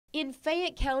In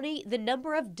Fayette County, the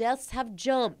number of deaths have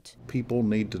jumped. People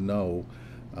need to know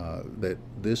that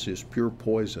this is pure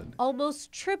poison.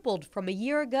 Almost tripled from a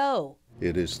year ago.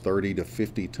 It is 30 to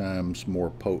 50 times more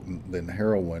potent than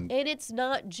heroin. And it's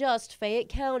not just Fayette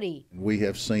County. We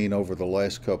have seen over the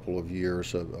last couple of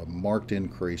years a marked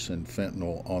increase in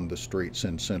fentanyl on the streets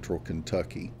in central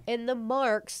Kentucky. And the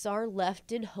marks are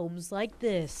left in homes like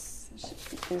this.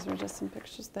 These were just some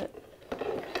pictures that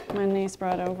my niece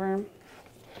brought over.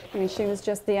 I mean, she was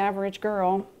just the average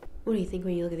girl. What do you think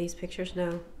when you look at these pictures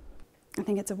now? I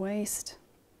think it's a waste.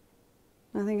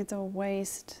 I think it's a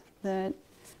waste that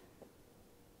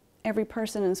every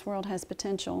person in this world has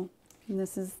potential. And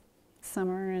this is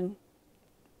Summer and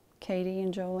Katie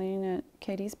and Jolene at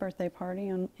Katie's birthday party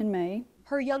in May.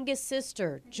 Her youngest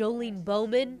sister, Jolene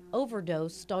Bowman,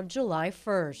 overdosed on July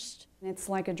 1st. It's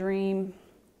like a dream.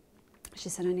 She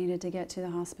said I needed to get to the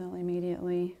hospital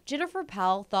immediately. Jennifer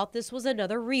Powell thought this was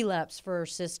another relapse for her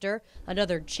sister,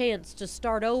 another chance to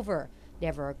start over.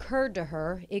 Never occurred to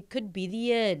her it could be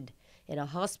the end. In a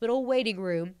hospital waiting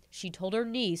room, she told her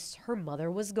niece her mother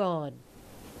was gone.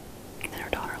 And her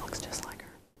daughter looks just like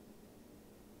her.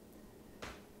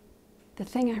 The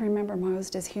thing I remember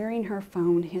most is hearing her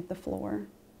phone hit the floor.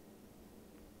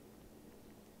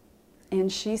 And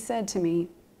she said to me,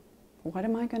 "What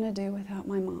am I going to do without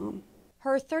my mom?"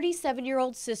 Her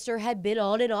 37-year-old sister had been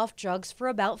on and off drugs for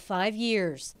about 5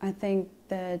 years. I think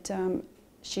that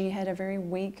she had a very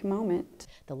weak moment.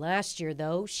 The last year,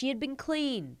 though, she had been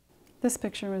clean. This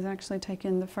picture was actually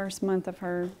taken the first month of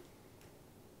her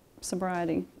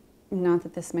sobriety. Not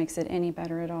that this makes it any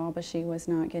better at all, but she was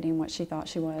not getting what she thought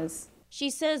she was. She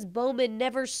says Bowman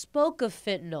never spoke of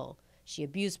fentanyl. She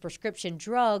abused prescription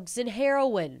drugs and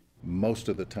heroin. Most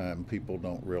of the time, people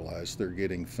don't realize they're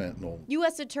getting fentanyl.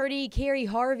 U.S. Attorney Kerry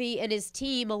Harvey and his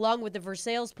team, along with the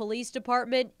Versailles Police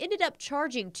Department, ended up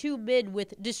charging 2 men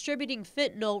with distributing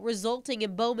fentanyl, resulting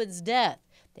in Bowman's death.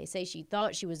 They say she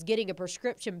thought she was getting a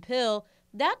prescription pill.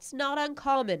 That's not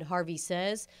uncommon, Harvey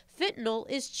says. Fentanyl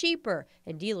is cheaper,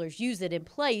 and dealers use it in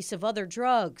place of other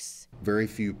drugs. Very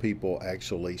few people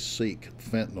actually seek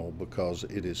fentanyl because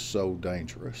it is so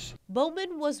dangerous.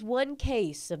 Bowman was one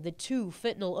case of the 2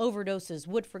 fentanyl overdoses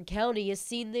Woodford County has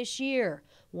seen this year.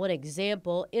 One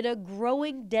example in a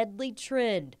growing deadly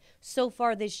trend. So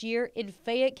far this year in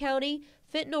Fayette County,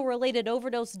 fentanyl-related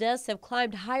overdose deaths have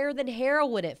climbed higher than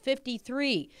heroin at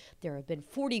 53. There have been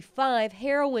 45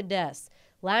 heroin deaths.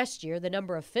 Last year, the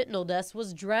number of fentanyl deaths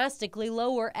was drastically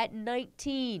lower at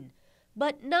 19.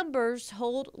 But numbers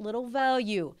hold little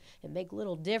value and make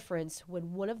little difference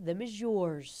when one of them is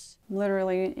yours.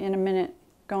 Literally in a minute,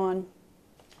 gone.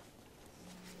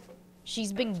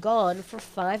 She's been gone for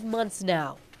 5 months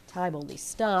now. Time only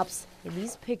stops in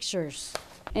these pictures.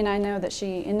 And I know that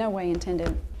she in no way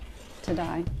intended to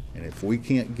die. And if we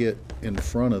can't get in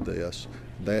front of this,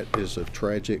 that is a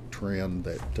tragic trend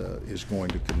that is going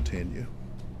to continue.